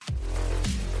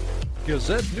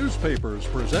Gazette Newspapers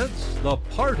presents the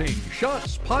Parting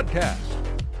Shots Podcast.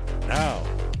 Now,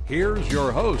 here's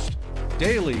your host,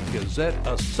 Daily Gazette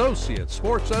Associate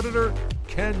Sports Editor,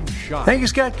 Ken Schott. Thank you,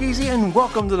 Scott Geezy, and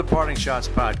welcome to the Parting Shots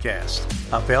Podcast.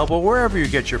 Available wherever you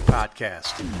get your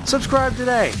podcast. Subscribe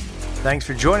today. Thanks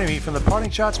for joining me from the Parting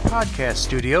Shots Podcast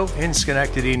studio in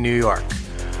Schenectady, New York.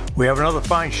 We have another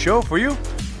fine show for you.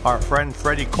 Our friend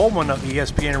Freddie Coleman of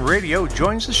ESPN Radio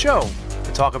joins the show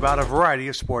to talk about a variety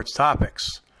of sports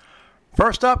topics.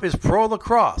 First up is pro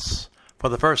lacrosse. For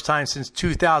the first time since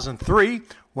 2003,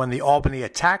 when the Albany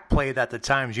Attack played at the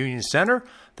Times Union Center,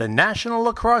 the National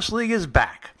Lacrosse League is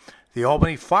back. The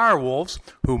Albany FireWolves,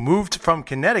 who moved from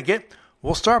Connecticut,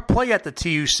 will start play at the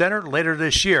TU Center later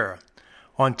this year.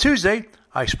 On Tuesday,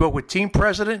 I spoke with team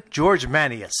president George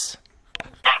Manias.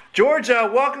 George,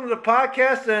 welcome to the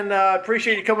podcast, and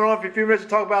appreciate you coming on for a few minutes to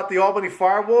talk about the Albany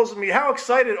FireWolves. I mean, how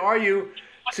excited are you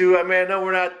to, I know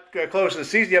we're not close to the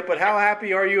season yet, but how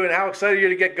happy are you and how excited are you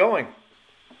to get going?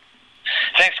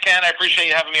 Thanks, Ken. I appreciate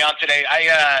you having me on today.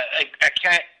 I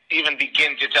can't even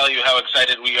begin to tell you how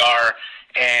excited we are,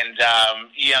 and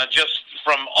just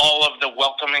from all of the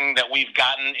welcoming that we've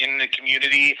gotten in the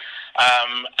community,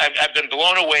 I've been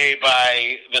blown away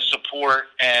by the support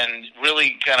and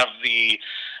really kind of the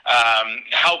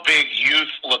how big youth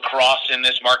lacrosse in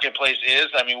this marketplace is.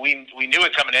 I mean, we knew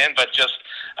it coming in, but just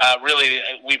really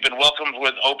we've been welcomed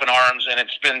with open arms, and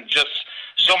it's been just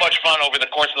so much fun over the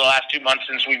course of the last 2 months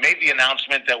since we made the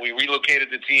announcement that we relocated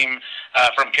the team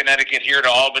from Connecticut here to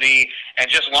Albany, and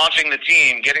just launching the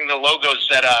team, getting the logos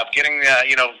set up, getting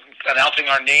announcing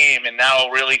our name, and now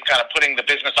really kind of putting the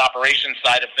business operations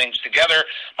side of things together.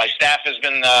 My staff has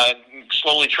been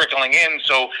slowly trickling in,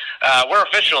 so we're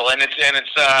official, and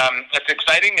it's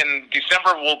exciting. And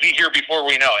December will be here before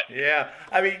we know it. Yeah,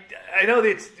 I mean, I know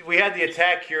that we had the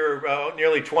Attack here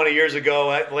nearly 20 years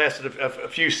ago. It lasted a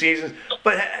few seasons.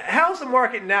 But how's the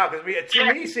market now? Because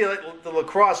to me, see the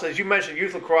lacrosse, as you mentioned,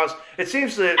 youth lacrosse. It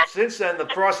seems that since then,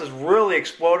 lacrosse has really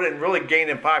exploded and really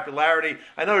gained in popularity.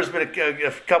 I know there's been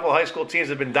a couple of high school teams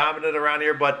that have been dominant around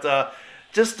here, but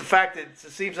just the fact that it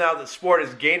seems now that sport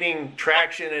is gaining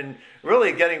traction and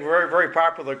really getting very, very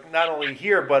popular, not only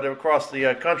here but across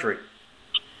the country.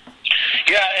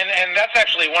 Yeah, and that's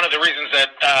actually one of the reasons that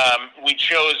we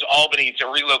chose Albany to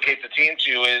relocate the team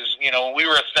to is, when we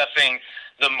were assessing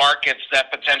the markets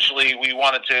that potentially we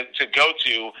wanted to go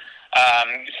to.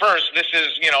 First, this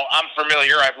is, I'm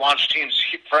familiar. I've launched teams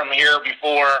from here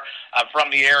before. I'm from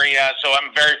the area, so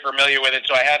I'm very familiar with it.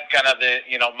 So I had kind of the,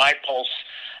 my pulse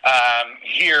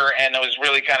here, and I was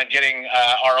really kind of getting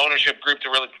our ownership group to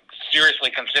really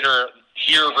seriously consider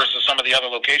here versus some of the other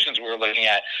locations we were looking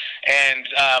at. And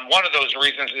one of those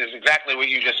reasons is exactly what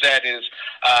you just said is,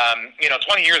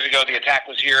 20 years ago, the Attack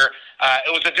was here.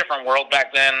 It was a different world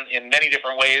back then in many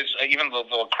different ways, even the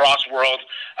lacrosse world.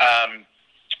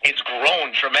 It's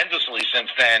grown tremendously since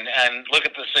then, and look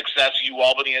at the success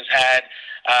Albany has had,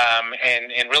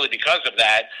 and really because of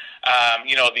that,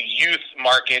 the youth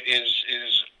market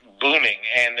is booming,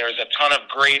 and there's a ton of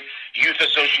great youth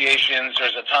associations.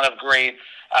 There's a ton of great,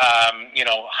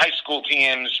 high school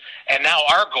teams, and now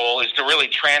our goal is to really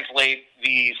translate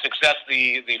the success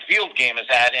the field game has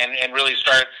had, and really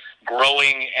start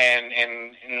growing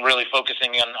and really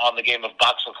focusing on the game of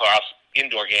box lacrosse.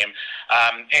 Indoor game,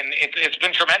 and it's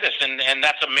been tremendous, and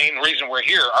that's the main reason we're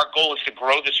here. Our goal is to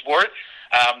grow the sport.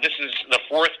 This is the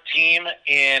fourth team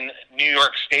in New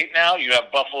York State now. You have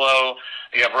Buffalo,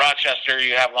 you have Rochester,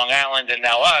 you have Long Island, and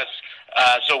now us.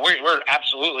 So we're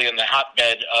absolutely in the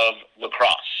hotbed of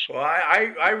lacrosse. Well,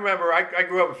 I remember I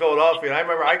grew up in Philadelphia, and I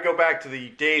remember I go back to the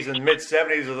days in the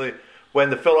mid-'70s of when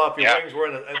the Philadelphia Wings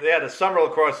were they had a summer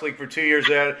lacrosse league for 2 years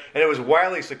there, and it was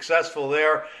wildly successful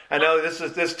there. I know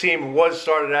this team was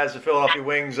started as the Philadelphia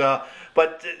Wings,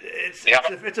 but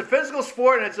it's a physical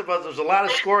sport, and there's a lot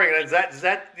of scoring, and that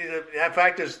in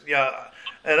fact is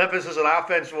an emphasis on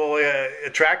offense will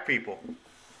attract people.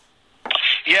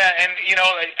 Yeah, and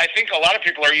I think a lot of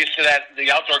people are used to the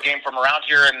outdoor game from around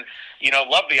here, and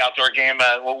love the outdoor game.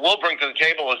 What we'll bring to the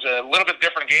table is a little bit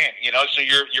different game. So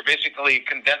you're basically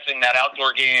condensing that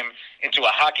outdoor game into a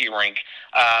hockey rink,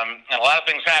 and a lot of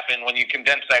things happen when you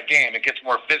condense that game. It gets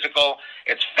more physical.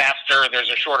 It's faster. There's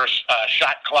a shorter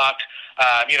shot clock.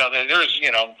 There's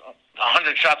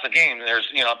 100 shots a game.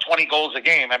 There's 20 goals a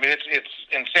game. I mean, it's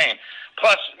insane.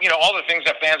 Plus, all the things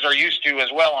that fans are used to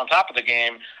as well on top of the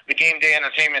game day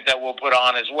entertainment that we'll put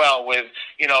on as well with,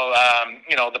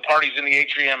 the parties in the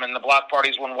atrium and the block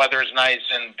parties when weather is nice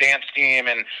and dance team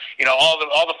and,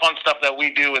 all the fun stuff that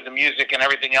we do with the music and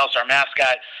everything else, our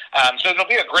mascot. So it'll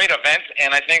be a great event.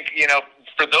 And I think,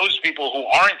 for those people who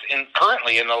aren't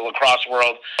currently in the lacrosse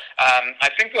world, I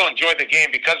think they'll enjoy the game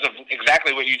because of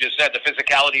exactly what you just said, the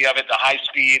physicality of it, the high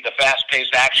speed, the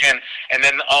fast-paced action, and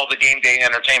then all the game day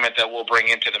entertainment that we'll bring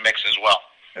into the mix as well.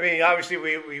 I mean, obviously,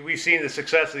 we've seen the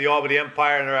success of the Albany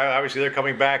Empire, and obviously they're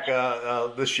coming back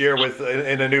this year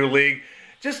in a new league.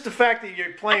 Just the fact that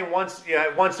you're playing once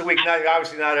a week,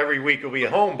 obviously not every week you'll be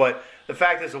at home, but the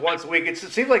fact that it's once a week, it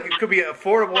seems like it could be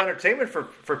affordable entertainment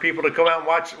for people to come out and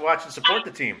watch and support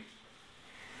the team.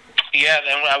 Yeah,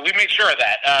 and we make sure of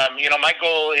that. My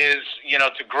goal is,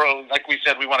 to grow, like we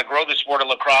said, we want to grow the sport of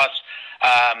lacrosse,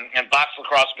 and box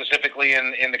lacrosse specifically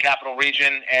in the capital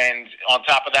region. And on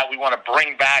top of that, we want to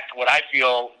bring back what I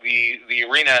feel the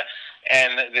arena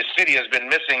and the city has been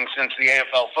missing since the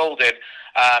AFL folded.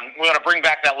 We want to bring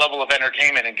back that level of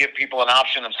entertainment and give people an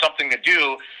option of something to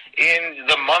do in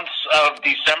the months of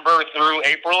December through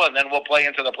April, and then we'll play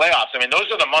into the playoffs. I mean, those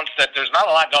are the months that there's not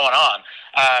a lot going on.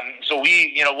 So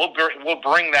we'll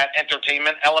bring that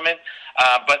entertainment element,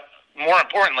 but more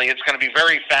importantly, it's going to be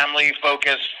very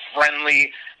family-focused,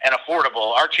 friendly, and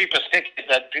affordable. Our cheapest ticket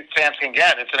that fans can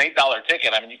get, it's an $8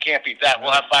 ticket. I mean, you can't beat that.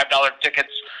 We'll have $5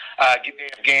 tickets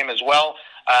game as well.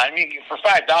 For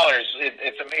 $5,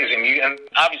 it's amazing. And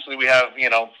obviously, we have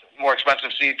more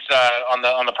expensive seats on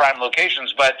the prime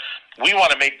locations, but we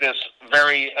want to make this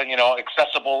very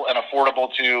accessible and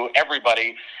affordable to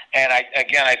everybody. And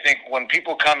I think when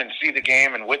people come and see the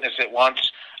game and witness it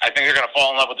once, I think they're going to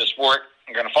fall in love with the sport.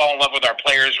 They're going to fall in love with our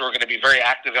players who are going to be very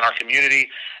active in our community.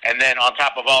 And then on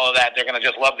top of all of that, they're going to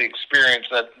just love the experience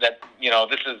that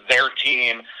this is their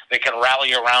team. They can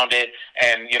rally around it.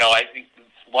 And,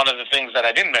 one of the things that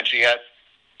I didn't mention yet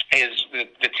is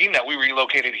the team that we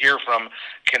relocated here from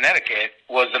Connecticut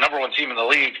was the number one team in the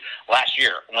league last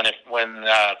year when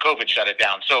COVID shut it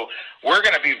down. So we're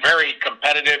going to be very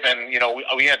competitive, and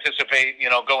we anticipate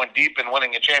going deep and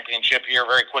winning a championship here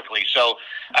very quickly. So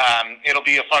it'll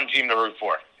be a fun team to root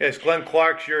for. Yes, Glenn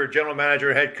Clark's your general manager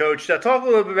and head coach. Talk a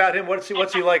little bit about him. What's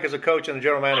he like as a coach and a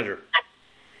general manager?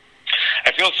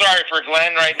 I feel sorry for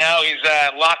Glenn right now. He's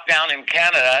locked down in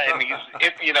Canada, and he's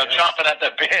chomping at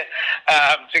the bit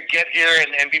to get here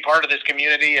and be part of this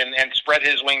community and spread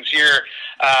his wings here.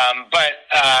 But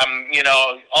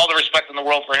all the respect in the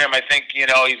world for him. I think he's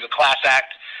a class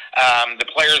act. The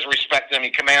players respect him.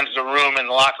 He commands the room in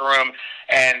the locker room,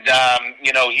 and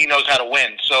he knows how to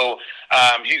win. So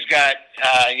he's got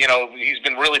he's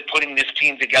been really putting this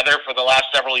team together for the last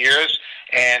several years,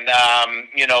 and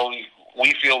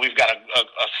we feel we've got a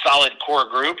solid core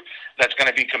group that's going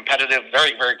to be competitive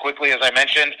very, very quickly, as I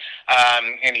mentioned.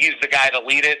 And he's the guy to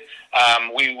lead it.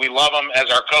 We love him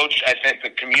as our coach. I think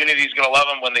the community's going to love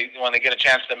him when they get a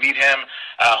chance to meet him.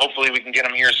 Hopefully we can get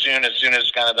him here as soon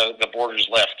as kind of the borders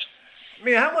lift. I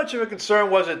mean, how much of a concern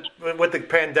was it with the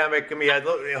pandemic? I mean,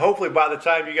 hopefully by the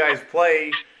time you guys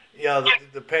play,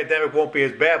 the pandemic won't be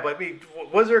as bad. But I mean,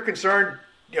 was there a concern,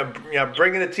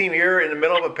 bringing the team here in the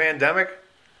middle of a pandemic?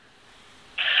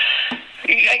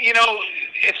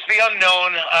 It's the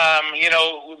unknown. I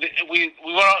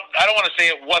don't want to say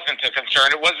it wasn't a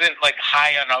concern. It wasn't like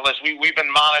high on our list. We've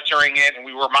been monitoring it, and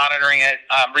we were monitoring it.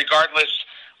 Regardless,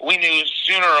 we knew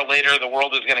sooner or later the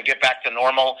world is going to get back to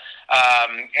normal.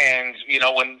 And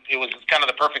when it was kind of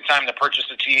the perfect time to purchase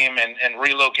a team and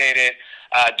relocate it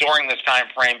during this time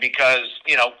frame, because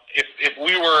if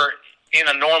we were in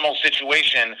a normal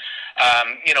situation,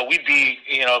 we'd be,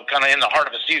 kind of in the heart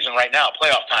of a season right now,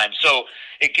 playoff time. So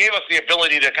it gave us the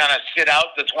ability to kind of sit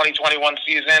out the 2021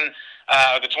 season,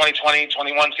 the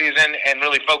 2020-21 season, and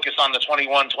really focus on the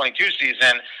 21-22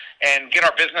 season and get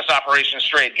our business operations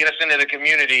straight, get us into the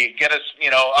community, get us,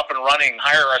 up and running,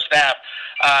 hire our staff.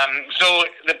 So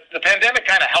the pandemic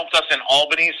kind of helped us in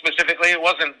Albany specifically. It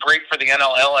wasn't great for the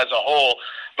NLL as a whole,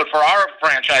 but for our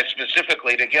franchise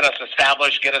specifically, to get us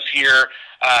established, get us here,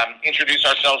 introduce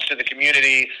ourselves to the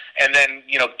community, and then,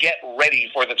 get ready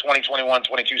for the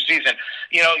 2021-22 season.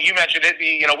 You mentioned it,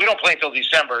 we don't play until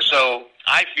December, so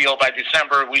I feel by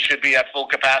December we should be at full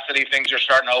capacity. Things are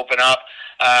starting to open up.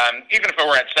 Even if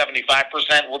we're at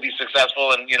 75%, we'll be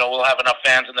successful, and, we'll have enough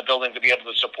fans in the building to be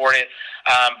able to support it.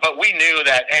 But we knew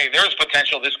that, hey, there's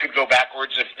potential. This could go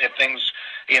backwards if things,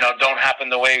 don't happen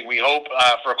the way we hope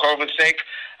for COVID's sake.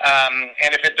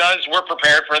 And if it does, we're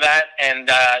prepared for that. And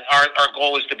our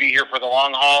goal is to be here for the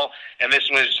long haul. And this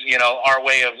was, our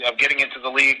way of getting into the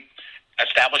league,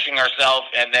 establishing ourselves.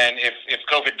 And then if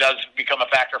COVID does become a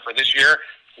factor for this year,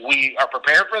 we are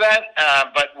prepared for that.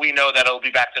 But we know that it'll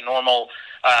be back to normal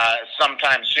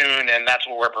sometime soon. And that's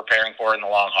what we're preparing for in the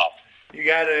long haul. You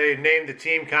got a name the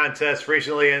team contest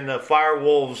recently, and the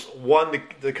FireWolves won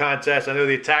the contest. I know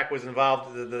the attack was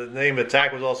involved. The name of the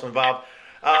attack was also involved.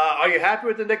 Are you happy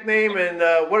with the nickname, and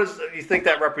what do you think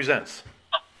that represents?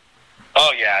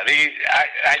 Oh yeah,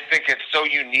 I think it's so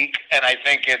unique, and I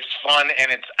think it's fun, and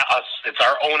it's us. It's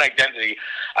our own identity.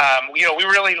 We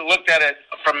really looked at it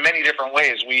from many different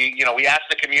ways. We asked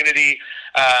the community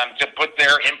to put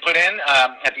their input in.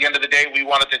 At the end of the day, we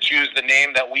wanted to choose the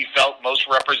name that we felt most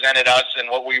represented us and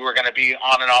what we were going to be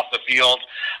on and off the field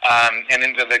and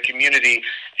into the community.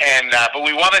 And but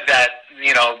we wanted that,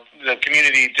 the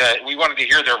community we wanted to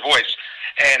hear their voice.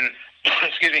 And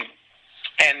excuse me.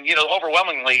 And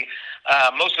overwhelmingly,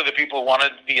 most of the people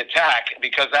wanted the attack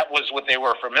because that was what they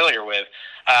were familiar with.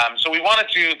 So we wanted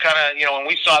to kind of, when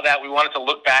we saw that, we wanted to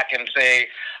look back and say,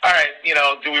 all right,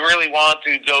 do we really want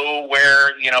to go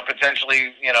where,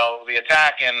 potentially, the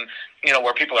attack and,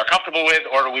 where people are comfortable with,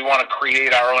 or do we want to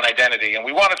create our own identity? And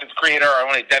we wanted to create our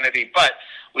own identity, but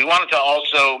we wanted to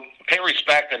also pay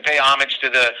respect and pay homage to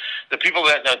the people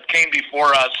that came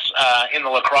before us in the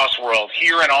lacrosse world.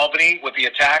 Here in Albany with the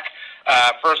attack,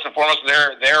 first and foremost,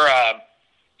 their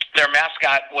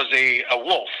mascot was a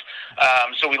wolf.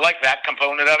 So we like that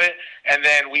component of it. And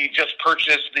then we just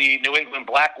purchased the New England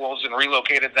Black Wolves and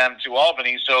relocated them to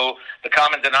Albany. So the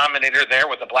common denominator there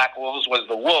with the Black Wolves was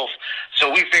the wolf.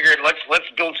 So we figured let's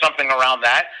build something around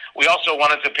that. We also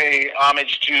wanted to pay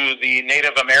homage to the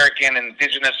Native American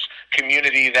indigenous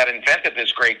community that invented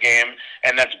this great game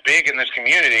and that's big in this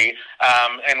community.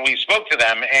 And we spoke to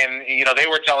them, and they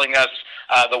were telling us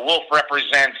the wolf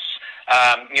represents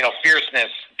fierceness,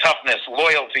 toughness,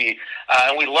 loyalty,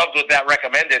 and we loved what that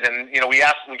recommended. And we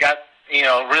got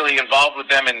really involved with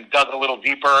them and dug a little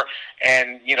deeper,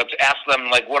 and to ask them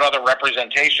what other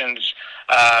representations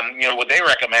would they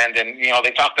recommend. And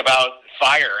they talked about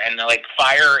fire, and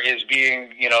fire is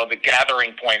being the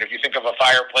gathering point. If you think of a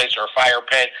fireplace or a fire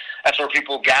pit, that's where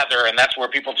people gather, and that's where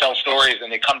people tell stories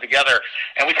and they come together.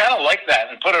 And we kind of like that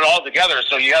and put it all together.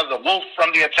 So you have the wolf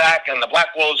from the attack and the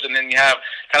Black Wolves, and then you have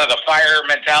kind of the fire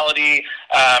mentality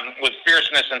with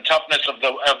fierceness and toughness of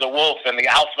the wolf and the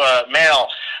alpha male.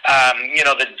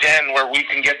 The den where we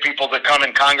can get people to come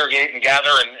and congregate and gather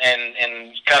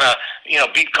and kind of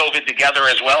beat COVID together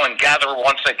as well and gather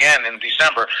once again in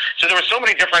December. So there were so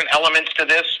many different elements to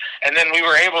this, and then we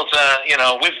were able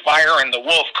to with fire and the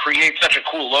wolf create such a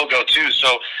cool logo too.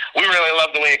 So we really love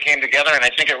the way it came together, and I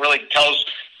think it really tells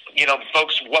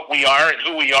folks what we are and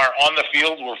who we are on the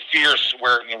field. We're fierce.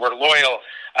 We're loyal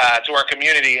to our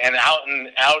community, and out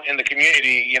in the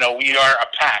community, we are a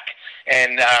pack.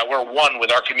 And we're one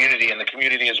with our community, and the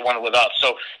community is one with us.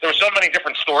 So there were so many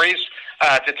different stories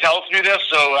to tell through this,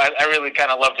 so I really kind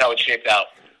of loved how it shaped out.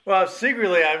 Well,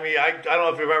 secretly, I don't know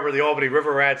if you remember the Albany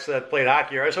River Rats that played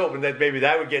hockey. I was hoping that maybe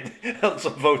that would get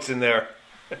some votes in there.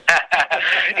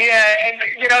 Yeah, and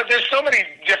there's so many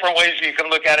different ways you can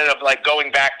look at it, of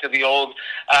going back to the old.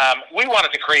 We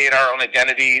wanted to create our own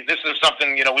identity. This is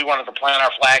something we wanted to plant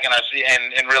our flag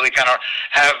and really kind of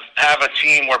have a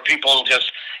team where people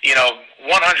just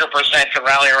 100% can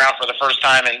rally around for the first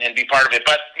time and be part of it.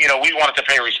 But we wanted to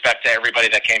pay respect to everybody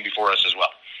that came before us as well.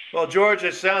 Well, George,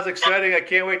 it sounds exciting. I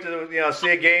can't wait to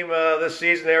see a game this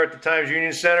season there at the Times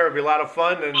Union Center. It'll be a lot of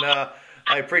fun, and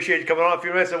I appreciate you coming on a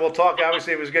few minutes, and we'll talk,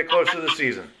 obviously, as we get closer to the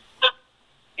season.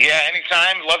 Yeah,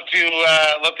 anytime. Love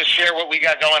to share what we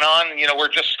got going on. We're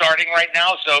just starting right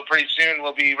now, so pretty soon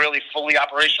we'll be really fully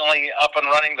operationally up and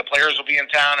running. The players will be in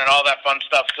town and all that fun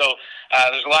stuff. So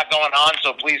there's a lot going on,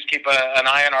 so please keep an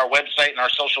eye on our website and our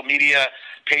social media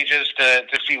pages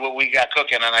to see what we got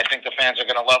cooking, and I think the fans are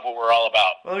going to love what we're all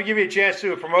about. Well, let me give you a chance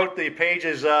to promote the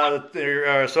pages,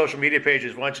 your social media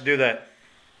pages. Why don't you do that?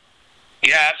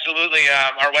 Yeah, absolutely.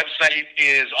 Our website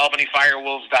is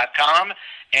albanyfirewolves.com,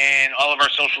 and all of our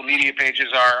social media pages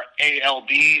are ALB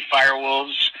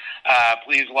FireWolves.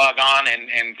 Please log on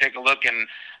and take a look and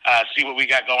see what we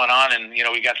got going on. And,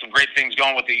 we got some great things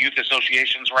going with the youth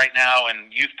associations right now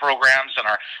and youth programs and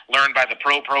our Learn by the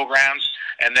Pro programs.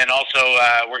 And then also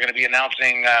we're going to be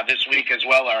announcing this week as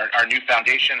well our new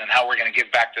foundation and how we're going to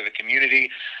give back to the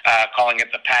community, calling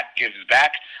it the Pat Gives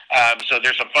Back. So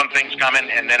there's some fun things coming.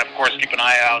 And then, of course, keep an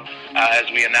eye out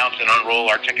as we announce and unroll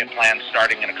our ticket plans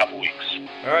starting in a couple weeks.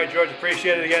 All right, George,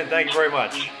 appreciate it again. Thank you very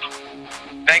much.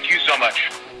 Thank you so much.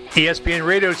 ESPN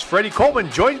Radio's Freddie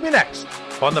Coleman joins me next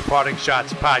on the Parting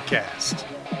Shots podcast.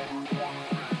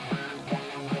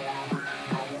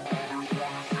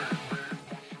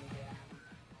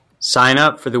 Sign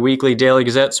up for the weekly Daily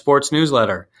Gazette sports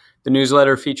newsletter. The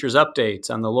newsletter features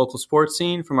updates on the local sports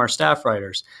scene from our staff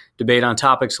writers, debate on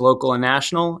topics local and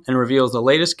national, and reveals the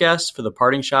latest guests for the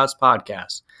Parting Shots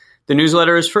podcast. The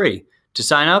newsletter is free. To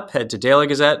sign up, head to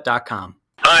dailygazette.com.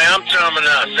 Hi, I'm Tom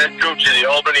Manias, head coach of the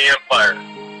Albany Empire.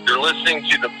 You're listening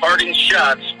to the Parting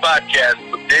Shots podcast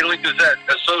with Daily Gazette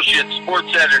Associate Sports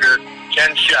Editor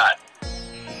Ken Schott.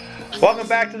 Welcome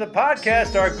back to the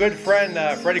podcast. Our good friend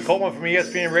Freddie Coleman from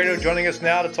ESPN Radio joining us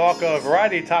now to talk a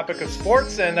variety of topics of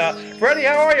sports. And Freddie,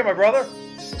 how are you, my brother?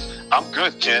 I'm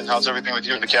good, Ken. How's everything with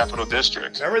you in the Capital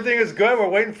District? Everything is good. We're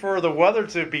waiting for the weather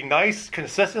to be nice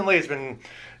consistently. It's been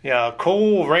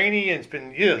cool, rainy, and it's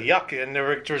been yuck. And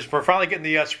we're finally getting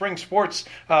the spring sports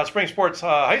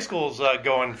high schools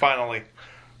going finally.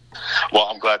 Well,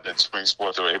 I'm glad that spring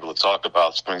sports are able to talk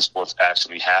about spring sports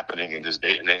actually happening in this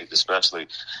day and age, especially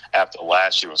after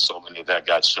last year when so many of that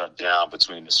got shut down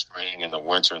between the spring and the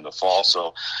winter and the fall.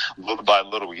 So little by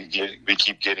little, we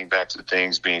keep getting back to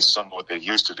things being somewhat what they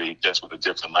used to be, just with a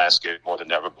different landscape more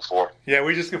than ever before. Yeah,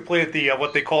 we just completed the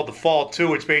what they call the Fall 2,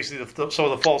 which basically some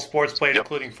of the fall sports played,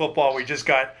 including football. We just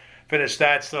got finished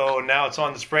that, so now it's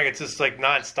on the spring. It's just like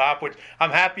nonstop, which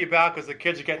I'm happy about because the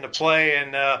kids are getting to play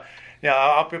and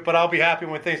I'll be happy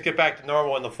when things get back to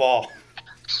normal in the fall.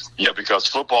 Yeah, because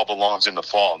football belongs in the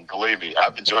fall. And believe me,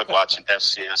 I've enjoyed watching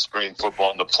FCS spring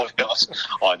football in the playoffs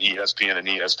on ESPN and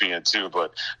ESPN2,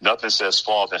 but nothing says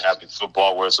fall than having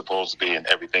football where it's supposed to be and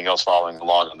everything else following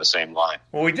along on the same line.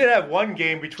 Well, we did have one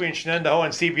game between Shenandoah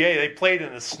and CBA. They played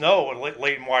in the snow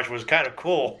late in March. It was kind of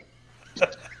cool.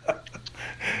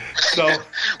 So,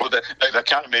 well, that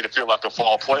kind of made it feel like a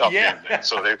fall playoff game. Then.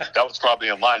 So that was probably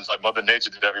in line. It's like Mother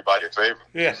Nature did everybody a favor.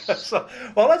 Yeah. So,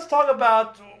 well, let's talk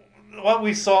about what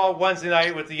we saw Wednesday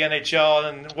night with the NHL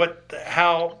and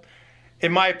how,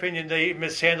 in my opinion, they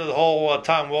mishandled the whole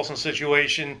Tom Wilson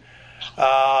situation.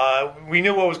 We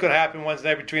knew what was going to happen Wednesday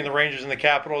night between the Rangers and the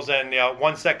Capitals, and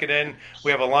 1 second in,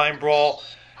 we have a line brawl.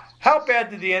 How bad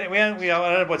did we ended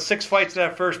up with 6 fights in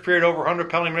that first period, over 100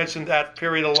 penalty minutes in that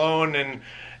period alone, and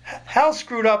how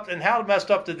screwed up and how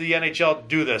messed up did the NHL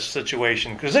do this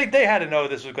situation? Because they had to know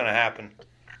this was going to happen.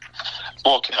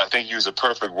 Well, I think you used the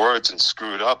perfect words and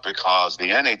screwed up because the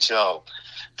NHL,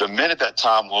 the minute that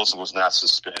Tom Wilson was not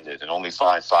suspended and only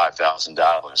fined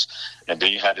 $5,000, and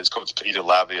then you had his coach Peter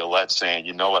Laviolette saying,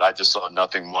 you know what, I just saw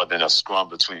nothing more than a scrum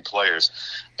between players.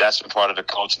 That's been part of the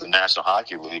culture of the National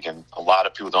Hockey League, and a lot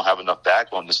of people don't have enough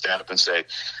backbone to stand up and say,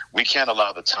 we can't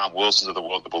allow the Tom Wilsons of the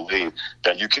world to believe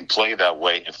that you can play that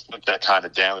way, inflict that kind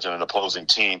of damage on an opposing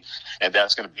team, and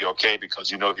that's going to be okay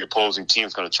because you know your opposing team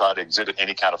is going to try to exhibit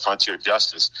any kind of frontier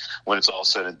justice when it's all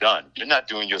said and done. You're not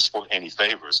doing your sport any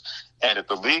favors. And if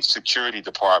the league's security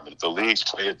department, if the league's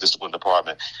player discipline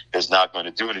department is not going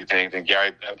to do anything, then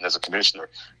Gary Bettman, as a commissioner,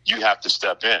 you have to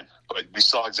step in. But we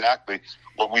saw exactly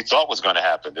what we thought was going to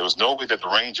happen. There was no way that the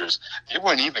Rangers, they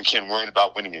weren't even worried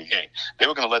about winning a game. They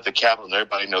were going to let the Capitals and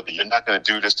everybody know that you're not going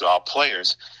to do this to our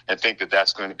players and think that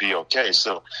that's going to be okay.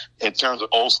 So in terms of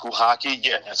old school hockey,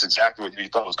 yeah, that's exactly what we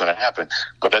thought was going to happen.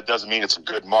 But that doesn't mean it's a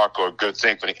good mark or a good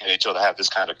thing for the NHL to have this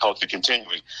kind of culture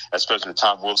continuing, especially the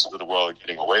Tom Wilson of the world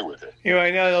getting away with it.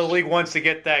 I know the league wants to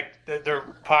get their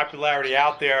popularity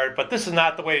out there, but this is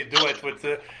not the way to do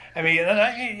it. I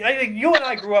think you and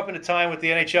I grew up in a time with the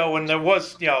NHL when there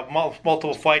was,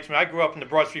 multiple fights. I grew up in the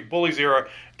Broad Street Bullies era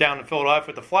down in Philadelphia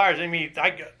with the Flyers.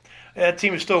 That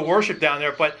team is still worshipped down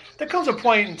there. But there comes a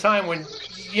point in time when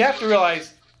you have to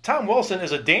realize Tom Wilson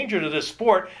is a danger to this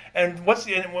sport. And what's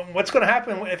going to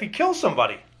happen if he kills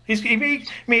somebody? He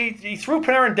threw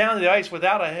Panarin down to the ice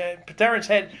without a head. Panarin's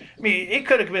head. It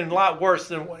could have been a lot worse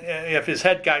than if his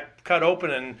head got cut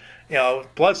open and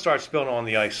blood starts spilling on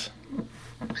the ice.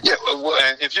 Yeah, well,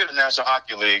 if you're the National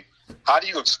Hockey League, how do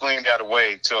you explain that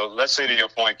away to, let's say to your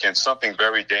point, Ken, something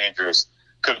very dangerous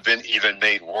could have been even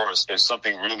made worse if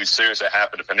something really serious had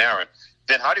happened to Panarin?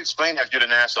 Then how do you explain that if you're the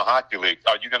National Hockey League?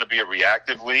 Are you going to be a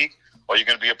reactive league or are you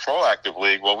going to be a proactive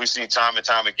league? Well, we've seen time and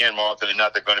time again, more often than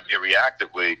not, they're going to be a reactive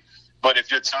league. But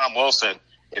if you're Tom Wilson,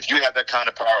 if you have that kind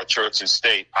of power at church and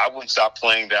state, I wouldn't stop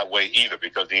playing that way either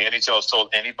because the NHL has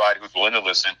told anybody who's willing to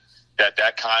listen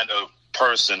that kind of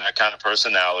person, that kind of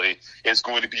personality is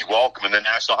going to be welcome in the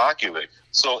National Hockey League.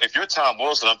 So if you're Tom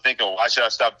Wilson, I'm thinking, why should I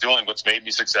stop doing what's made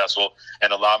me successful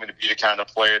and allow me to be the kind of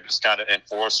player, this kind of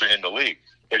enforcer in the league?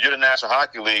 If you're the National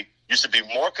Hockey League, you should be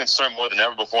more concerned more than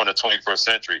ever before in the 21st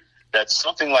century that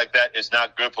something like that is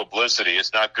not good publicity.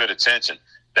 It's not good attention.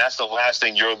 That's the last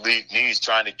thing your league needs,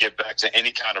 trying to get back to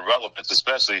any kind of relevance,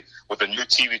 especially with a new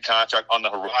TV contract on the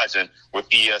horizon with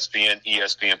ESPN,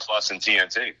 ESPN Plus, and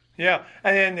TNT. Yeah,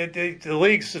 and then the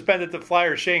league suspended the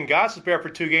Flyers' Shane Gostisbehere for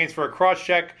 2 games for a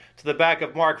cross-check to the back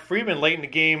of Mark Friedman late in the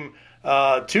game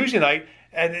Tuesday night.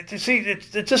 And it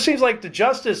just seems like the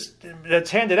justice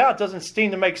that's handed out doesn't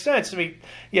seem to make sense. You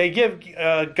give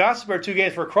Gostisbehere 2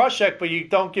 games for a cross-check, but you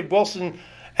don't give Wilson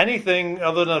anything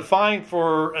other than a fine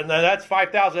and that's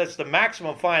 $5,000. That's the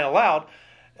maximum fine allowed.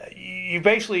 you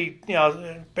basically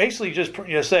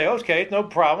just say, okay, no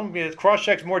problem.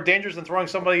 Cross-check's more dangerous than throwing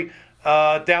somebody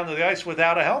down to the ice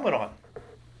without a helmet on.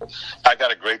 I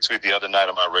got a great tweet the other night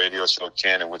on my radio show,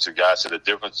 Ken, in which a guy said the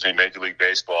difference between Major League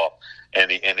Baseball and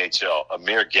the NHL.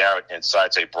 Amir Garrett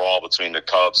incites a brawl between the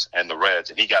Cubs and the Reds,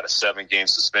 and he got a 7-game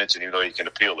suspension, even though he can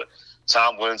appeal it.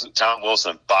 Tom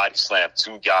Wilson body slammed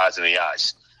 2 guys in the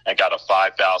ice and got a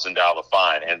 $5,000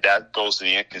 fine, and that goes to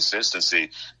the inconsistency.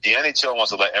 The NHL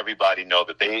wants to let everybody know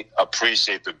that they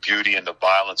appreciate the beauty and the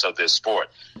violence of this sport,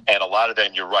 and a lot of that,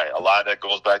 and you're right, a lot of that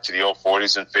goes back to the old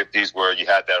 40s and 50s where you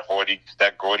had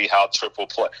that Gordie Howe triple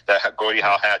play, that Gordie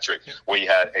Howe hat trick, where you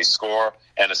had a score,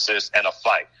 an assist, and a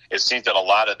fight. It seems that a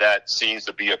lot of that seems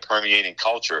to be a permeating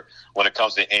culture when it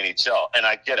comes to NHL, and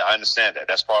I get it, I understand that.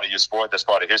 That's part of your sport, that's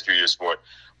part of the history of your sport.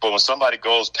 But when somebody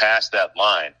goes past that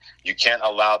line, you can't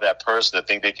allow that person to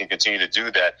think they can continue to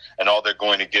do that, and all they're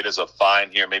going to get is a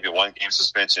fine here, maybe a 1-game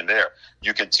suspension there.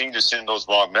 You continue to send those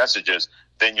wrong messages,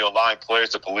 then you're allowing players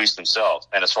to police themselves.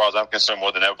 And as far as I'm concerned,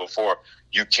 more than ever before,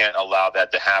 you can't allow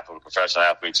that to happen with professional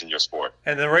athletes in your sport.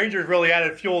 And the Rangers really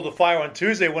added fuel to the fire on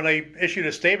Tuesday when they issued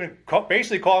a statement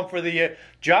basically calling for the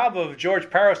job of George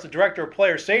Parris, the director of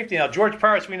player safety. Now, George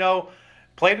Parris, we know,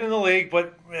 played in the league,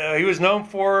 but he was known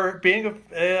for being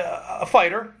a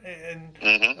fighter,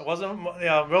 and wasn't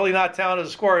really not talented as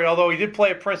a scorer, although he did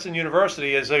play at Princeton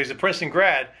University, as he's a Princeton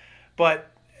grad.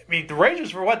 But, I mean, the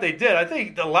Rangers, for what they did, I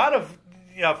think a lot of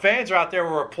fans are out there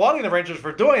were applauding the Rangers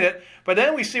for doing it, but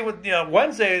then we see with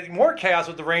Wednesday, more chaos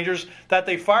with the Rangers, that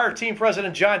they fired team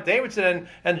president John Davidson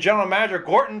and general manager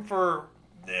Gorton for,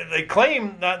 they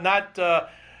claim not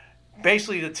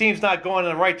basically the team's not going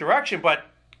in the right direction, but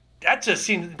that just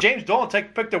seemed James Dolan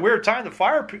picked a weird time to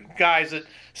fire guys that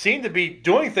seem to be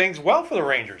doing things well for the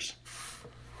Rangers.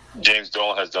 James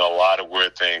Dolan has done a lot of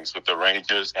weird things with the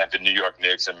Rangers and the New York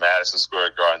Knicks and Madison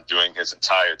Square Garden during his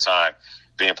entire time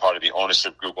being part of the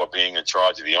ownership group or being in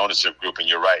charge of the ownership group. And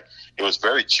you're right, it was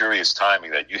very curious timing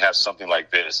that you have something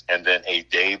like this, and then a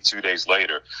day, 2 days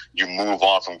later, you move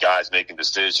on from guys making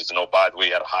decisions. And oh, by the way,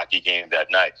 you had a hockey game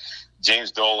that night.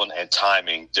 James Dolan and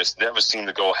timing just never seem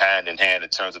to go hand in hand in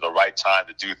terms of the right time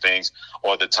to do things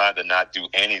or the time to not do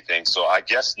anything. So I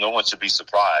guess no one should be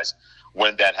surprised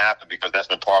when that happened, because that's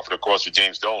been par for the course for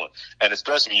James Dolan. And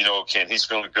especially, Ken, he's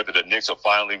feeling good that the Knicks are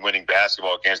finally winning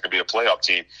basketball games, going to be a playoff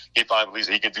team. He finally believes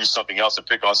that he can do something else and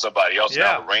pick on somebody else. Yeah,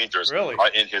 now the Rangers are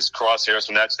in his crosshairs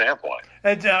from that standpoint.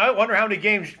 And I wonder how many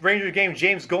Ranger games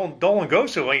James Dolan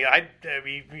goes to. I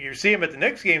mean, you see him at the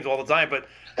Knicks games all the time, but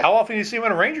how often do you see him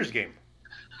at a Rangers game?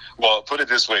 Well, put it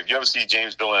this way. If you ever see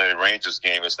James Dolan at a Rangers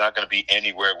game, it's not going to be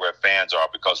anywhere where fans are,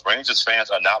 because Rangers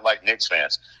fans are not like Knicks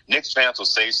fans. Knicks fans will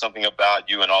say something about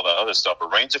you and all the other stuff,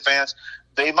 but Ranger fans,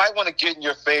 they might want to get in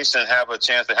your face and have a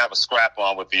chance to have a scrap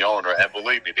on with the owner. And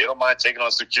believe me, they don't mind taking on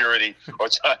security or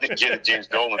trying to get at James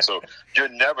Dolan. So you're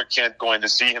never, Kent, going to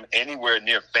see him anywhere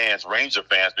near fans, Ranger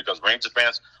fans, because Ranger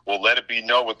fans will let it be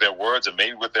known with their words and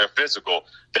maybe with their physical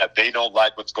that they don't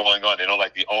like what's going on. They don't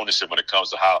like the ownership when it comes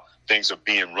to how things are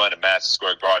being run at Madison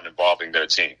Square Garden involving their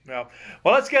team. Well,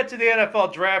 let's get to the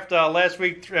NFL draft. Last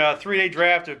week, 3-day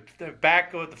draft,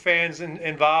 back with the fans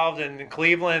involved in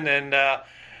Cleveland, and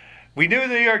we knew the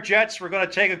New York Jets were going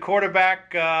to take a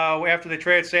quarterback after they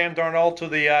traded Sam Darnold to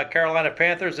the Carolina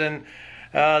Panthers, and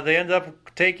they ended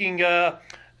up taking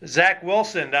Zach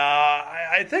Wilson.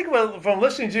 I think from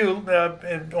listening to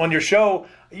you on your show,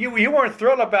 you weren't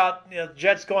thrilled about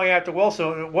Jets going after Wilson.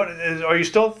 Are you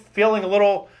still feeling a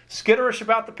little skitterish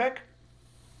about the pick?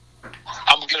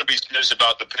 I'm going to be skitterish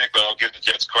about the pick, but I'll give the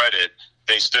Jets credit.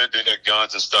 They stood to their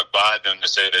guns and stuck by them to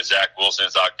say that Zach Wilson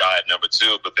is our guy at number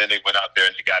 2, but then they went out there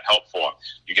and they got help for him.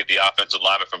 You get the offensive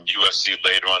lineman from USC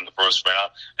later on in the first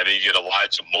round, and then you get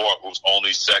Elijah Moore, who was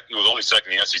only second in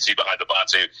the SEC behind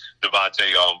Devontae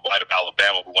White of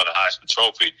Alabama, who won the Heisman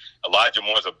Trophy. Elijah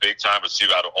Moore is a big-time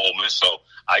receiver out of Ole Miss, so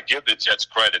I give the Jets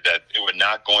credit that they were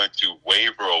not going to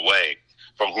waver away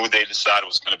from who they decided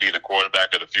was going to be the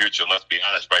quarterback of the future. And let's be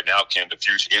honest, right now, Ken, the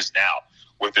future is now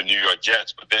with the New York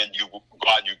Jets, but then you go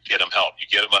out and you get them help. You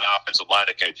get them an offensive line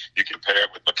that you can pair it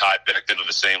with Mekhi Becton on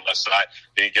the same left side.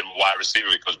 Then you get them a wide receiver,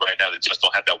 because right now they just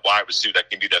don't have that wide receiver that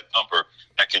can be that thumper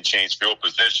that can change field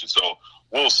position. So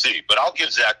we'll see. But I'll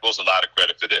give Zach Wilson a lot of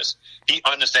credit for this. He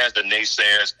understands the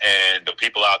naysayers and the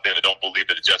people out there that don't believe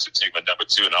that the Jets would take him at number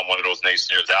 2, and I'm one of those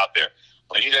naysayers out there.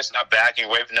 But he's just not backing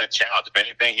away from that challenge. If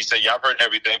anything, he said, yeah, I've heard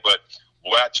everything, but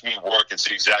watch me work and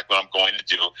see exactly what I'm going to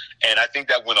do. And I think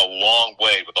that went a long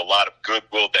way with a lot of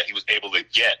goodwill that he was able to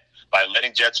get by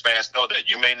letting Jets fans know that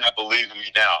you may not believe in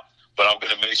me now, but I'm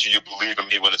going to make sure you believe in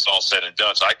me when it's all said and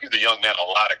done. So I give the young man a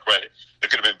lot of credit. It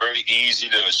could have been very easy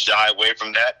to shy away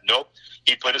from that. Nope.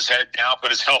 He put his head down,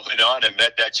 put his helmet on, and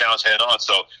met that challenge head on.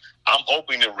 So I'm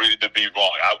hoping to be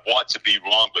wrong. I want to be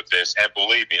wrong with this. And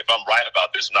believe me, if I'm right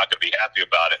about this, I'm not going to be happy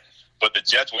about it. But the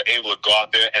Jets were able to go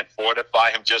out there and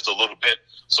fortify him just a little bit.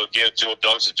 So give Joe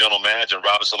Douglas, the general manager, and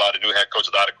Robert Saleh, the new head coach,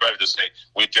 a lot of credit to say,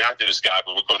 we drafted this guy,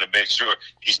 but we're going to make sure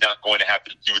he's not going to have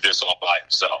to do this all by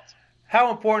himself.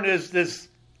 How important is this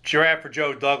draft for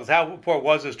Joe Douglas? How important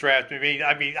was this draft? I mean,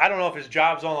 I don't know if his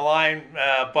job's on the line,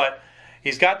 but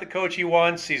he's got the coach he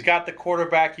wants. He's got the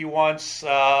quarterback he wants.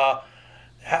 How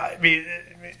do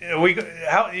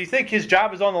you think his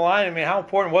job is on the line? I mean, how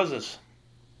important was this?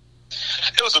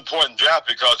 It was an important draft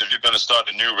because if you're going to start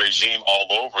a new regime all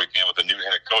over again with a new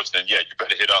head coach, then, yeah, you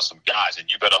better hit on some guys,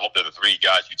 and you better hope that the 3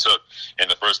 guys you took in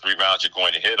the first 3 rounds you're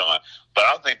going to hit on. But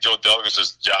I don't think Joe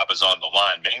Douglas' job is on the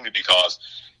line, mainly because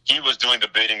he was doing the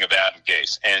bidding of Adam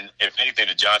Gase. And if anything,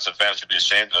 the Johnson fans should be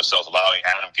ashamed of themselves allowing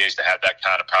Adam Gase to have that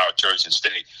kind of power at church and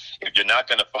state. If you're not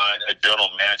going to find a general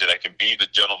manager that can be the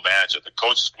general manager, the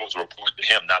coach is supposed to report to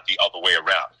him, not the other way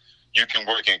around. You can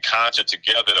work in concert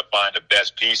together to find the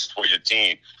best pieces for your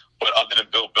team. But other than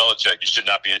Bill Belichick, you should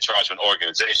not be in charge of an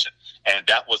organization. And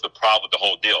that was the problem with the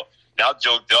whole deal. Now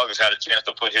Joe Douglas had a chance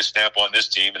to put his stamp on this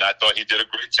team, and I thought he did a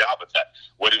great job with that.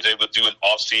 What he was able to do in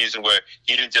off-season where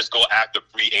he didn't just go after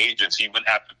free agents. He went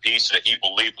after pieces that he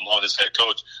believed along his head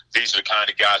coach. These are the kind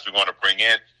of guys we want to bring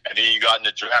in. And then you got in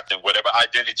the draft, and whatever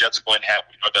identity Jets are going to have,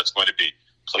 we know that's going to be.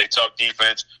 Play tough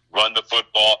defense, run the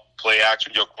football, play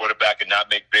action your quarterback, and not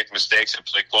make big mistakes and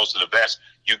play close to the vest.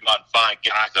 You got to find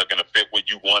guys that are going to fit what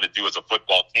you want to do as a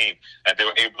football team, and they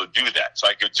were able to do that. So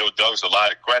I give Joe Douglas a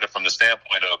lot of credit from the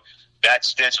standpoint of that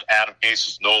stench of Adam Gase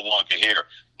is no longer here.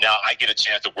 Now I get a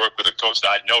chance to work with a coach that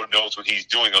I know knows what he's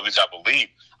doing, or at least I believe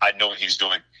I know what he's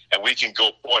doing, and we can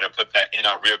go forward and put that in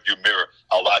our rearview mirror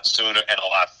a lot sooner and a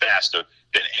lot faster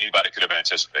than anybody could have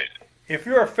anticipated. If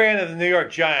you're a fan of the New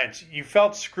York Giants, you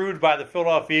felt screwed by the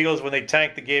Philadelphia Eagles when they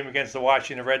tanked the game against the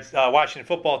Washington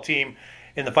football team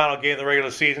in the final game of the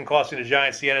regular season, costing the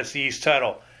Giants the NFC East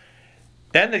title.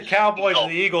 Then the Cowboys and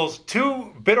the Eagles,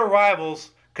 2 bitter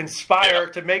rivals, conspire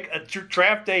to make a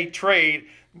draft day trade.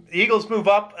 The Eagles move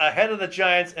up ahead of the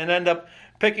Giants and end up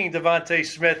picking Devontae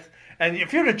Smith. And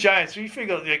if you're the Giants, you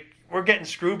figure like, we're getting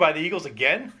screwed by the Eagles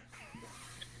again?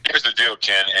 Here's the deal,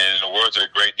 Ken, and in the words of the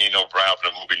great Nino Brown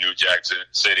from the movie New Jack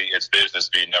City, it's business,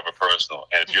 be never personal.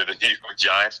 And if you're the New York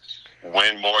Giants,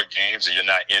 win more games and you're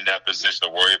not in that position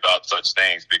to worry about such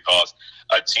things, because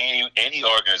a team, any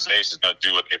organization is going to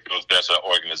do what they feel is best for the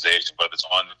organization, whether it's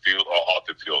on the field or off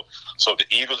the field. So the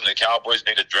Eagles and the Cowboys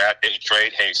made a draft day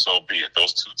trade. Hey, so be it.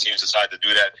 Those 2 teams decide to do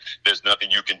that. There's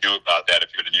nothing you can do about that if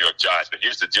you're the New York Giants. But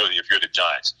here's the deal, if you're the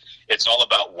Giants. It's all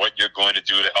about what you're going to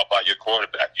do to help out your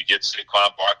quarterback. You get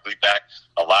Saquon Barkley back.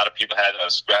 A lot of people had a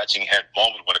scratching head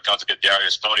moment when it comes to get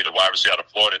Darius Stoney, the wide receiver out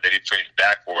of Florida, that he traded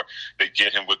back for. They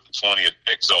get him with the 20th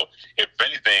pick. So if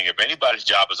anything, if anybody's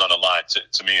job is on the line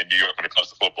to me in New York when it comes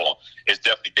to football, it's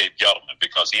definitely Dave Gettleman,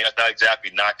 because he has not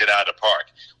exactly knocked it out of the park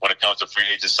when it comes to free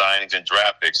agent signings and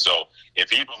draft picks. So if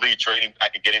he believes trading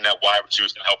back and getting that wide receiver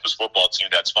is going to help his football team,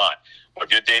 that's fine. But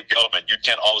if you're Dave Gettleman, you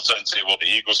can't all of a sudden say, well, the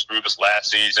Eagles screwed us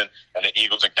last season and the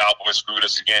Eagles and Cowboys screwed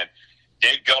us again.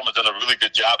 Dave Gettleman's done a really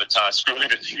good job at times screwing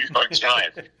the New York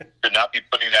Giants. Could not be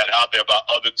putting that out there about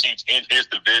other teams in his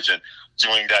division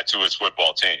doing that to his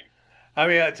football team. I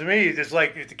mean, to me, it's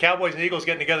like if the Cowboys and Eagles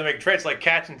getting together to make trades, like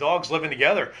cats and dogs living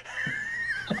together.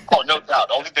 Oh, no doubt.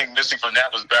 The only thing missing from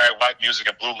that was Barry White music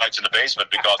and blue lights in the basement,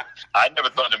 because I never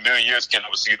thought in a million years, Ken, I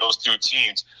would see those 2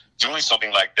 teams doing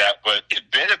something like that. But it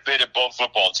benefited both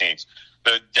football teams.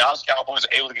 The Dallas Cowboys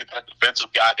are able to get that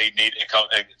defensive guy they need in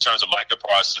terms of Micah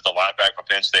Parsons, the linebacker from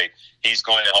Penn State. He's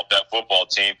going to help that football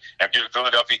team. And if you're the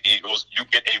Philadelphia Eagles, you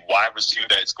get a wide receiver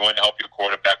that's going to help your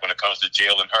quarterback when it comes to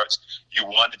Jalen Hurts. You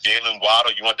want Jalen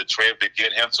Waddle. You want the trade to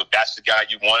get him. So that's the guy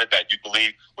you wanted, that you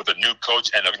believe with a new coach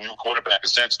and a new quarterback,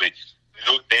 essentially,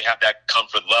 they have that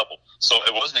comfort level. So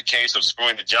it wasn't a case of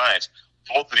screwing the Giants.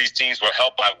 Both of these teams were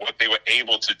helped by what they were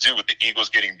able to do with the Eagles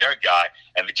getting their guy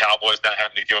and the Cowboys not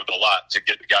having to give it a lot to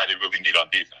get the guy they really need on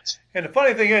defense. And the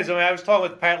funny thing is, I mean, I was talking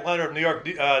with Pat Leonard of New York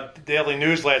Daily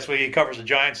News last week. He covers the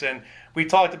Giants, and we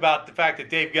talked about the fact that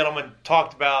Dave Gettleman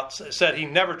said he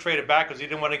never traded back because he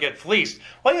didn't want to get fleeced.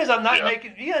 Well,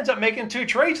 he ends up making 2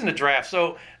 trades in the draft.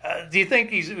 So do you think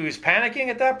he was panicking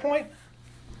at that point?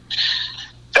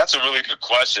 That's a really good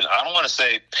question. I don't want to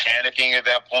say panicking at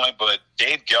that point, but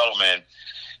Dave Gettleman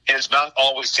has not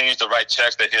always seems to write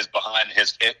checks that his behind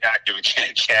his active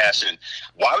cash. And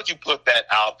why would you put that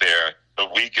out there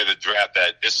the week of the draft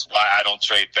that this is why I don't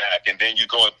trade back. And then you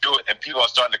go and do it, and people are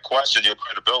starting to question your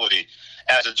credibility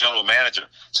as a general manager.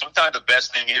 Sometimes the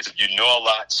best thing is if you know a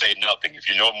lot, say nothing. If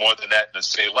you know more than that, then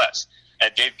say less.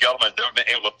 And Dave Gettleman has never been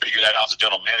able to figure that out as a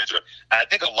general manager. And I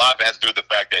think a lot of it has to do with the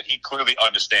fact that he clearly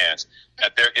understands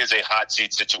that there is a hot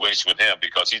seat situation with him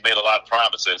because he's made a lot of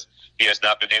promises he has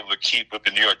not been able to keep with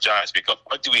the New York Giants. Because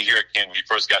what do we hear, Ken, when he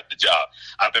first got the job?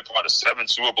 I've been part of 7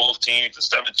 Super Bowl teams and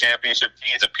 7 championship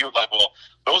teams, and people are like, well,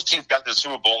 those teams got the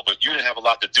Super Bowl, but you didn't have a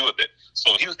lot to do with it.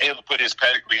 So he was able to put his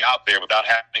pedigree out there without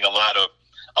having a lot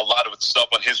of stuff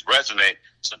on his resume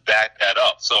to back that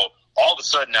up. So all of a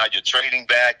sudden now you're trading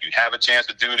back, you have a chance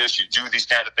to do this, you do these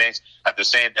kind of things. At the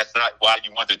same, that's not why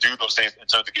you want to do those things in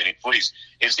terms of getting fleeced.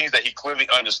 It seems that he clearly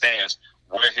understands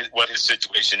what his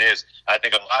situation is. I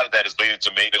think a lot of that is leading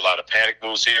to maybe a lot of panic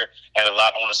moves here and a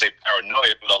lot, I want to say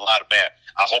paranoia, but a lot of, man,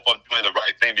 I hope I'm doing the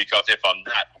right thing because if I'm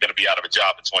not, I'm going to be out of a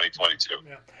job in 2022.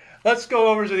 Yeah. Let's go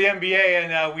over to the NBA,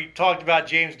 and we talked about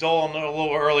James Dolan a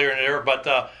little earlier in there, but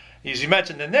as you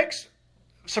mentioned, the Knicks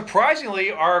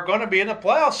surprisingly are going to be in the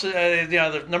playoffs.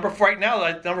 The number 4 right now,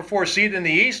 the number 4 seed in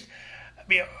the East. I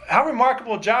mean, how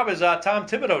remarkable a job has Tom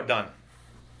Thibodeau done?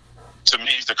 To me,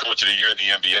 he's the coach of the year in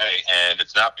the NBA, and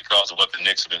it's not because of what the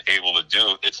Knicks have been able to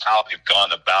do. It's how they've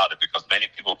gone about it, because many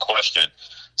people question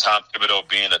Tom Thibodeau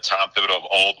being the Tom Thibodeau of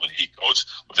old when he coached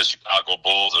with the Chicago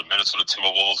Bulls and Minnesota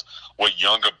Timberwolves, where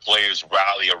younger players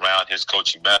rally around his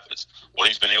coaching methods. Well,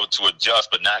 he's been able to adjust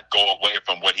but not go away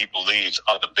from what he believes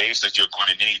are the basics you're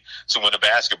going to need to win a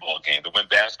basketball game, to win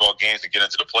basketball games and get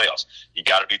into the playoffs. You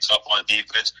got to be tough on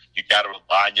defense. You got to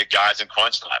rely on your guys in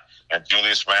crunch time. And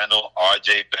Julius Randle,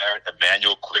 R.J. Barrett,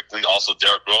 Emmanuel Quickly, also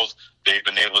Derrick Rose, they've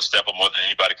been able to step up more than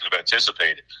anybody could have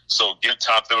anticipated. So give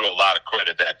Tom Thibodeau a lot of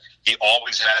credit that he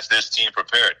always has this team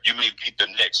prepared. You may beat the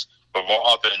Knicks, but more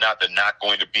often than not, they're not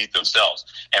going to beat themselves.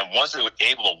 And once they were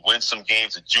able to win some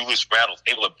games and Julius Randle was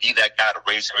able to be that guy to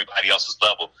raise everybody else's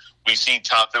level, we've seen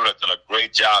Tom Thibodeau done a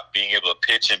great job being able to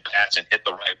pitch and patch and hit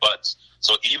the right buttons.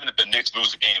 So even if the Knicks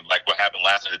lose a game like what happened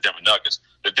last night at the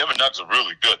Denver Nuggets are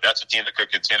really good. That's a team that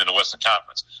could contend in the Western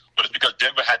Conference. But it's because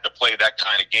Denver had to play that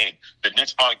kind of game. The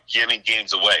Knicks aren't giving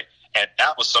games away. And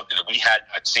that was something that we had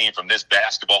not seen from this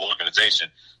basketball organization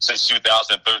since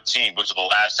 2013, which was the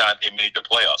last time they made the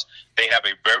playoffs. They have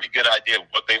a very good idea of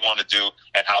what they want to do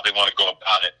and how they want to go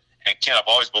about it. And, Ken, I've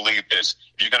always believed this.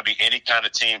 If you're going to be any kind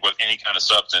of team with any kind of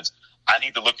substance, I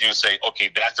need to look at you and say,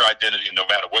 okay, that's their identity. No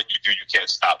matter what you do, you can't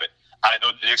stop it. I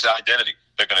know the Knicks' identity.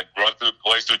 They're going to run through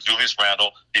plays through Julius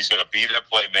Randle. He's going to be their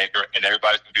playmaker, and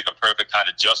everybody's going to be the perfect kind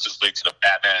of Justice League to the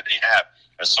Batman that they have.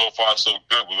 And so far, so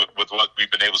good with what we've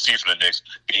been able to see from the Knicks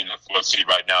being the 4th seed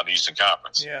right now in the Eastern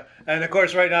Conference. Yeah, and of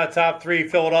course, right now, top 3,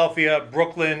 Philadelphia,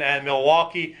 Brooklyn, and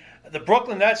Milwaukee. The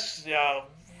Brooklyn Nets,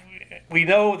 we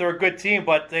know they're a good team,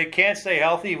 but they can't stay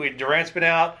healthy. Durant's been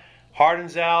out,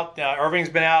 Harden's out, Irving's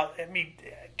been out. I mean,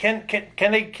 can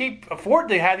they afford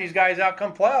to have these guys out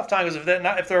come playoff time? Because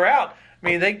if they're out, I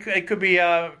mean, they could be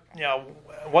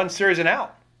one series and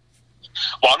out.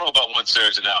 Well, I don't know about one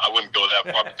series and out. I wouldn't go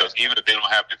that far because even if they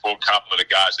don't have the full complement of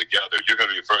guys together, you're going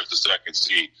to be first or second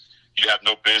seed. You have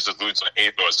no business losing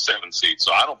an 8th or a 7th seed.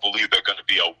 So I don't believe they're going to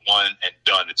be a one and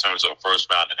done in terms of first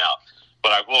round and out.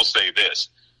 But I will say this.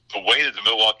 The way that the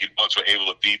Milwaukee Bucks were able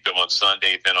to beat them on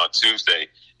Sunday, then on Tuesday,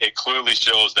 it clearly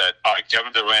shows that, all right,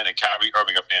 Kevin Durant and Kyrie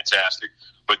Irving are fantastic,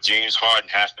 but James Harden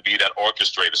has to be that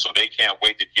orchestrator, so they can't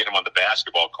wait to get him on the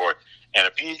basketball court. And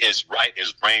if he is right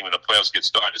as rain when the playoffs get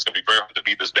started, it's going to be very hard to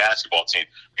beat this basketball team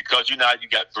because you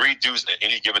got 3 dudes that at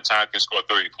any given time can score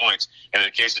 30 points. And in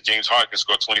the case of James Harden, can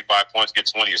score 25 points, get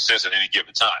 20 assists at any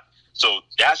given time. So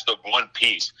that's the one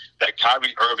piece that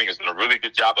Kyrie Irving has done a really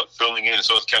good job of filling in, and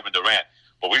so has Kevin Durant.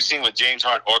 But we've seen with James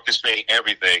Harden orchestrating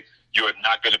everything, you are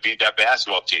not going to beat that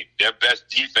basketball team. Their best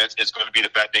defense is going to be the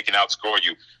fact they can outscore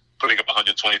you, putting up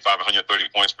 125, 130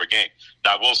 points per game.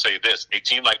 Now, I will say this. A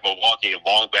team like Milwaukee, a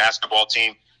long basketball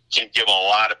team, can give a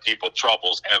lot of people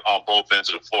troubles on both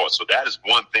ends of the floor. So that is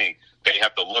one thing they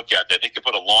have to look at, that they can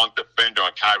put a long defender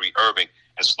on Kyrie Irving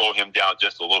and slow him down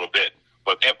just a little bit.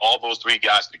 But they have all those 3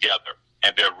 guys together,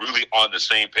 and they're really on the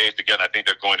same page together. I think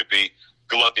they're going to be.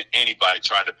 Good luck to anybody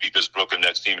trying to beat this Brooklyn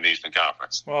Nets team in the Eastern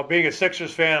Conference. Well, being a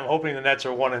Sixers fan, I'm hoping the Nets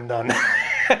are one and done.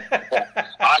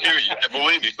 I hear you. And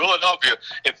believe me, Philadelphia,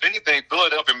 if anything,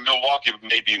 Philadelphia and Milwaukee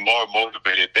may be more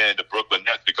motivated than the Brooklyn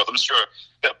Nets, because I'm sure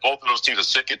that both of those teams are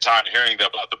sick and tired of hearing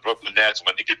about the Brooklyn Nets.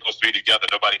 When they get those 3 together,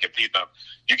 nobody can beat them.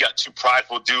 You got 2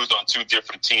 prideful dudes on 2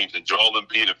 different teams, and Joel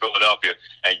Embiid in Philadelphia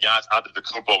and Giannis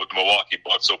Antetokounmpo with the Milwaukee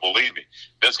Bucks. So believe me,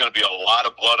 there's going to be a lot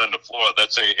of blood on the floor.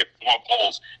 Let's say if 4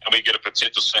 polls and we get a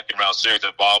potential second-round series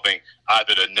involving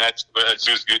either the Nets,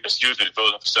 excuse me, the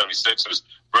Philadelphia 76ers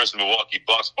versus Milwaukee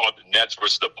Bucks, or the Nets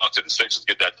versus the Bucks and the Sixers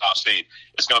get that top seed.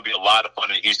 It's going to be a lot of fun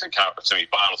in the Eastern Conference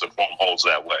semifinals if form holds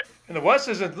that way. And the West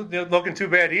isn't looking too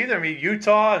bad either. I mean,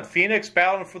 Utah and Phoenix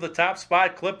battling for the top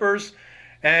spot, Clippers,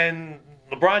 and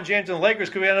LeBron James and the Lakers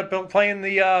could end up playing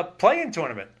the play-in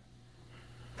tournament.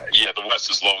 Yeah, the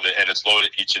West is loaded, and it's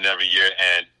loaded each and every year,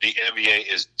 and the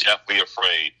NBA is definitely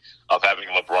afraid of having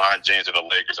LeBron James and the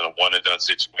Lakers in a one-and-done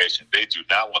situation. They do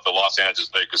not want the Los Angeles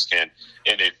Lakers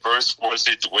in a first-four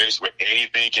situation where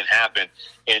anything can happen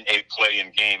in a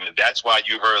play-in game, and that's why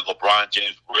you heard LeBron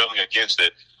James railing against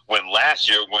it when last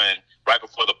year, right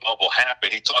before the bubble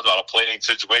happened, he talked about a play-in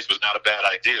situation was not a bad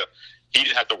idea. He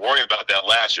didn't have to worry about that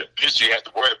last year. This year, he has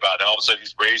to worry about it. All of a sudden,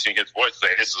 he's raising his voice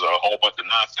saying, this is a whole bunch of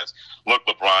nonsense. Look,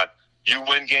 LeBron, you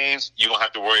win games, you don't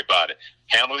have to worry about it.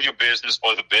 Handle your business,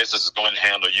 or the business is going to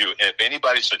handle you. And if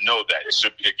anybody should know that, it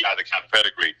should be a guy the kind of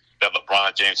pedigree that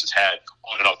LeBron James has had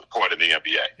on and off the court in the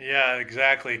NBA. Yeah,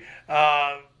 exactly.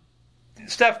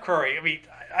 Steph Curry, I mean,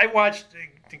 I watched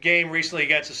the game recently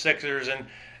against the Sixers and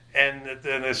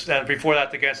before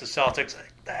that against the Celtics.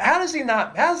 How does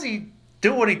he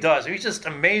do what he does? He's just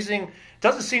amazing.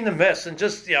 Doesn't seem to miss, and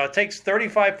just takes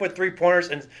 35-foot 3-pointers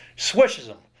and swishes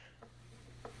them.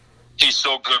 He's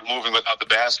so good moving without the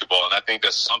basketball, and I think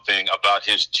that's something about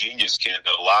his genius, Ken,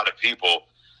 that a lot of people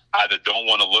either don't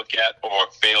want to look at or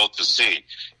fail to see.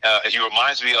 He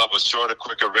reminds me of a shorter,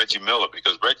 quicker Reggie Miller,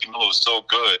 because Reggie Miller was so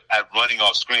good at running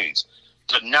off screens.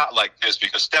 But not like this,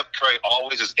 because Steph Curry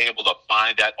always is able to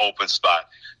find that open spot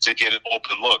to get an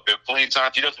open look. There are plenty of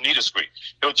times he doesn't need a screen.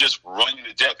 He'll just run you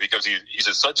to death because he's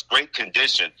in such great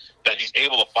condition that he's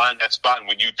able to find that spot. And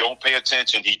when you don't pay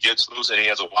attention, he gets loose and he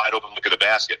has a wide open look at the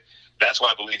basket. That's why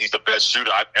I believe he's the best shooter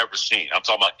I've ever seen. I'm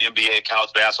talking about NBA,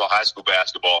 college basketball, high school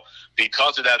basketball,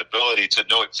 because of that ability to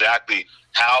know exactly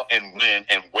how and when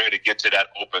and where to get to that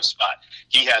open spot.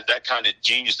 He has that kind of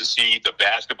genius to see the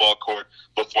basketball court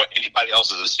before anybody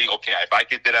else is to see, okay, if I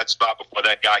get to that spot before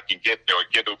that guy can get there or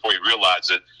get there before he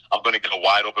realizes it, I'm going to get a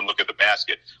wide open look at the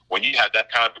basket. When you have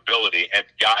that kind of ability and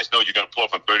guys know you're going to pull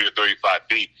from 30 or 35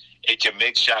 feet, it can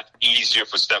make shots easier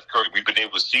for Steph Curry. We've been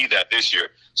able to see that this year.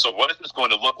 So what is this going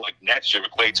to look like next year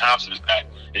with Klay Thompson is back?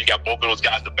 And you got both of those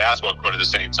guys in the basketball court at the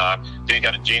same time. Then you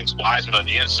got a James Wiseman on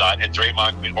the inside and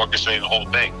Draymond orchestrating the whole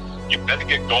thing. You better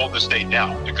get Golden State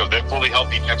now because they're fully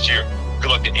healthy next year. Good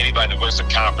luck to anybody in the Western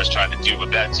Conference trying to deal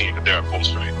with that team if they're in full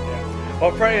strength.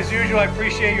 Well, Freddie, as usual, I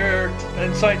appreciate your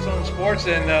insights on sports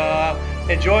and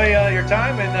enjoy your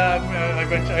time. And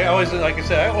I always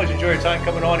enjoy your time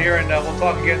coming on here, and we'll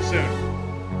talk again soon.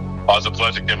 Oh, it's a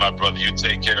pleasure, Ken, my brother. You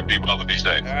take care. Be well and be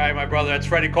safe. All right, my brother. That's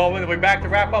Freddie Coleman. We'll be back to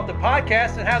wrap up the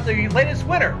podcast and have the latest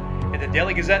winner in the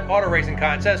Daily Gazette Auto Racing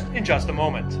Contest in just a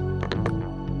moment.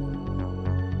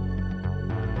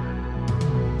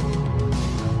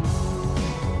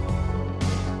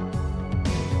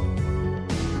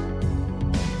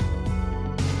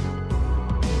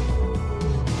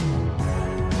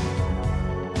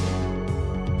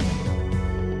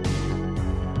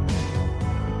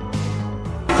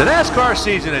 The NASCAR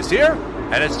season is here,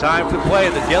 and it's time to play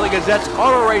the Daily Gazette's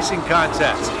Auto Racing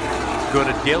Contest. Go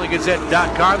to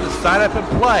dailygazette.com to sign up and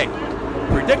play.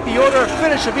 Predict the order of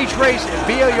finish of each race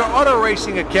via your auto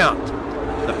racing account.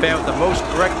 The fan with the most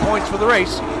correct points for the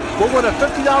race will win a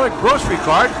 $50 grocery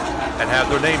card and have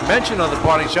their name mentioned on the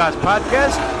Parting Shots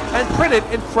podcast and printed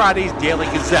in Friday's Daily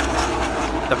Gazette.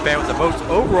 The fan with the most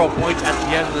overall points at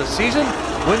the end of the season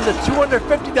wins a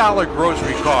 $250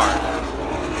 grocery card.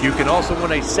 You can also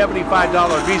win a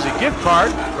 $75 Visa gift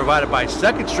card provided by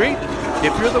 2nd Street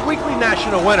if you're the weekly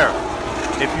national winner.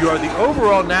 If you are the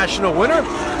overall national winner,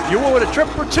 you will win a trip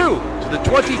for two to the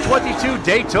 2022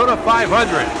 Daytona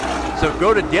 500. So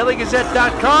go to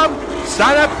dailygazette.com,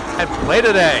 sign up, and play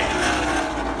today.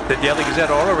 The Daily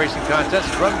Gazette Auto Racing Contest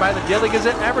is run by the Daily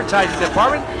Gazette Advertising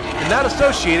Department and not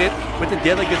associated with the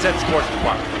Daily Gazette Sports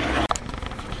Department.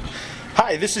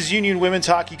 Hi, this is Union Women's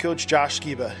Hockey Coach Josh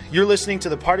Skiba. You're listening to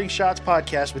the Parting Shots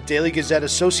podcast with Daily Gazette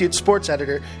Associate Sports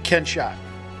Editor Ken Schott.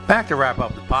 Back to wrap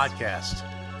up the podcast.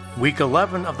 Week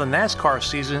 11 of the NASCAR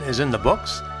season is in the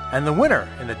books, and the winner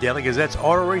in the Daily Gazette's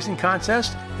Auto Racing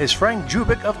Contest is Frank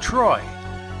Jubik of Troy.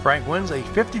 Frank wins a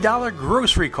 $50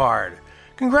 grocery card.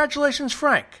 Congratulations,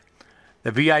 Frank.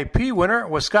 The VIP winner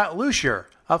was Scott Lucier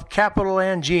of Capital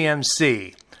Land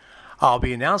GMC. I'll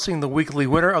be announcing the weekly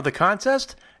winner of the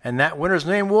contest, and that winner's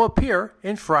name will appear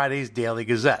in Friday's Daily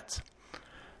Gazette.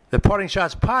 The Parting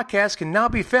Shots podcast can now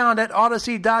be found at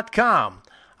Odyssey.com.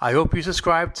 I hope you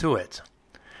subscribe to it.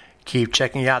 Keep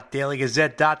checking out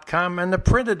dailygazette.com and the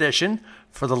print edition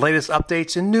for the latest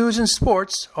updates in news and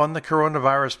sports on the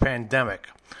coronavirus pandemic.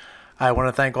 I want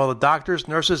to thank all the doctors,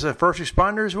 nurses, and first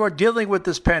responders who are dealing with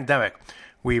this pandemic.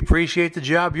 We appreciate the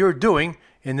job you're doing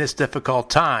in this difficult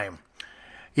time.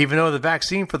 Even though the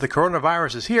vaccine for the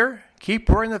coronavirus is here, keep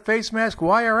wearing the face mask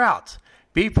while you're out.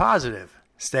 Be positive.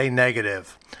 Stay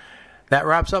negative. That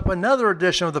wraps up another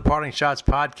edition of the Parting Shots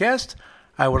podcast.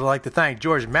 I would like to thank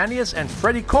George Manias and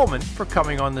Freddie Coleman for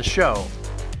coming on the show.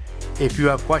 If you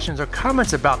have questions or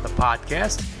comments about the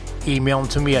podcast, email them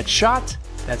to me at shot,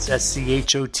 that's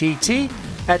SCHOTT,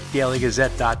 at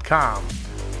dailygazette.com.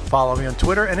 Follow me on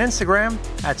Twitter and Instagram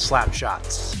at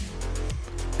Slapshots.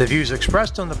 The views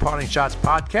expressed on the Parting Shots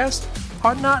podcast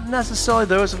are not necessarily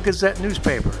those of Gazette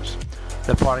newspapers.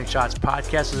 The Parting Shots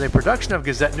podcast is a production of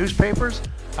Gazette newspapers.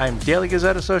 I'm Daily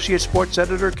Gazette Associate Sports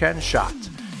Editor Ken Schott.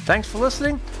 Thanks for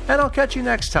listening, and I'll catch you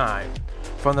next time.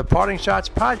 From the Parting Shots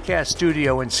podcast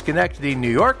studio in Schenectady, New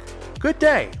York, good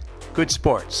day, good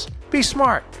sports. Be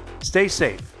smart, stay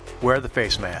safe, wear the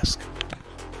face mask.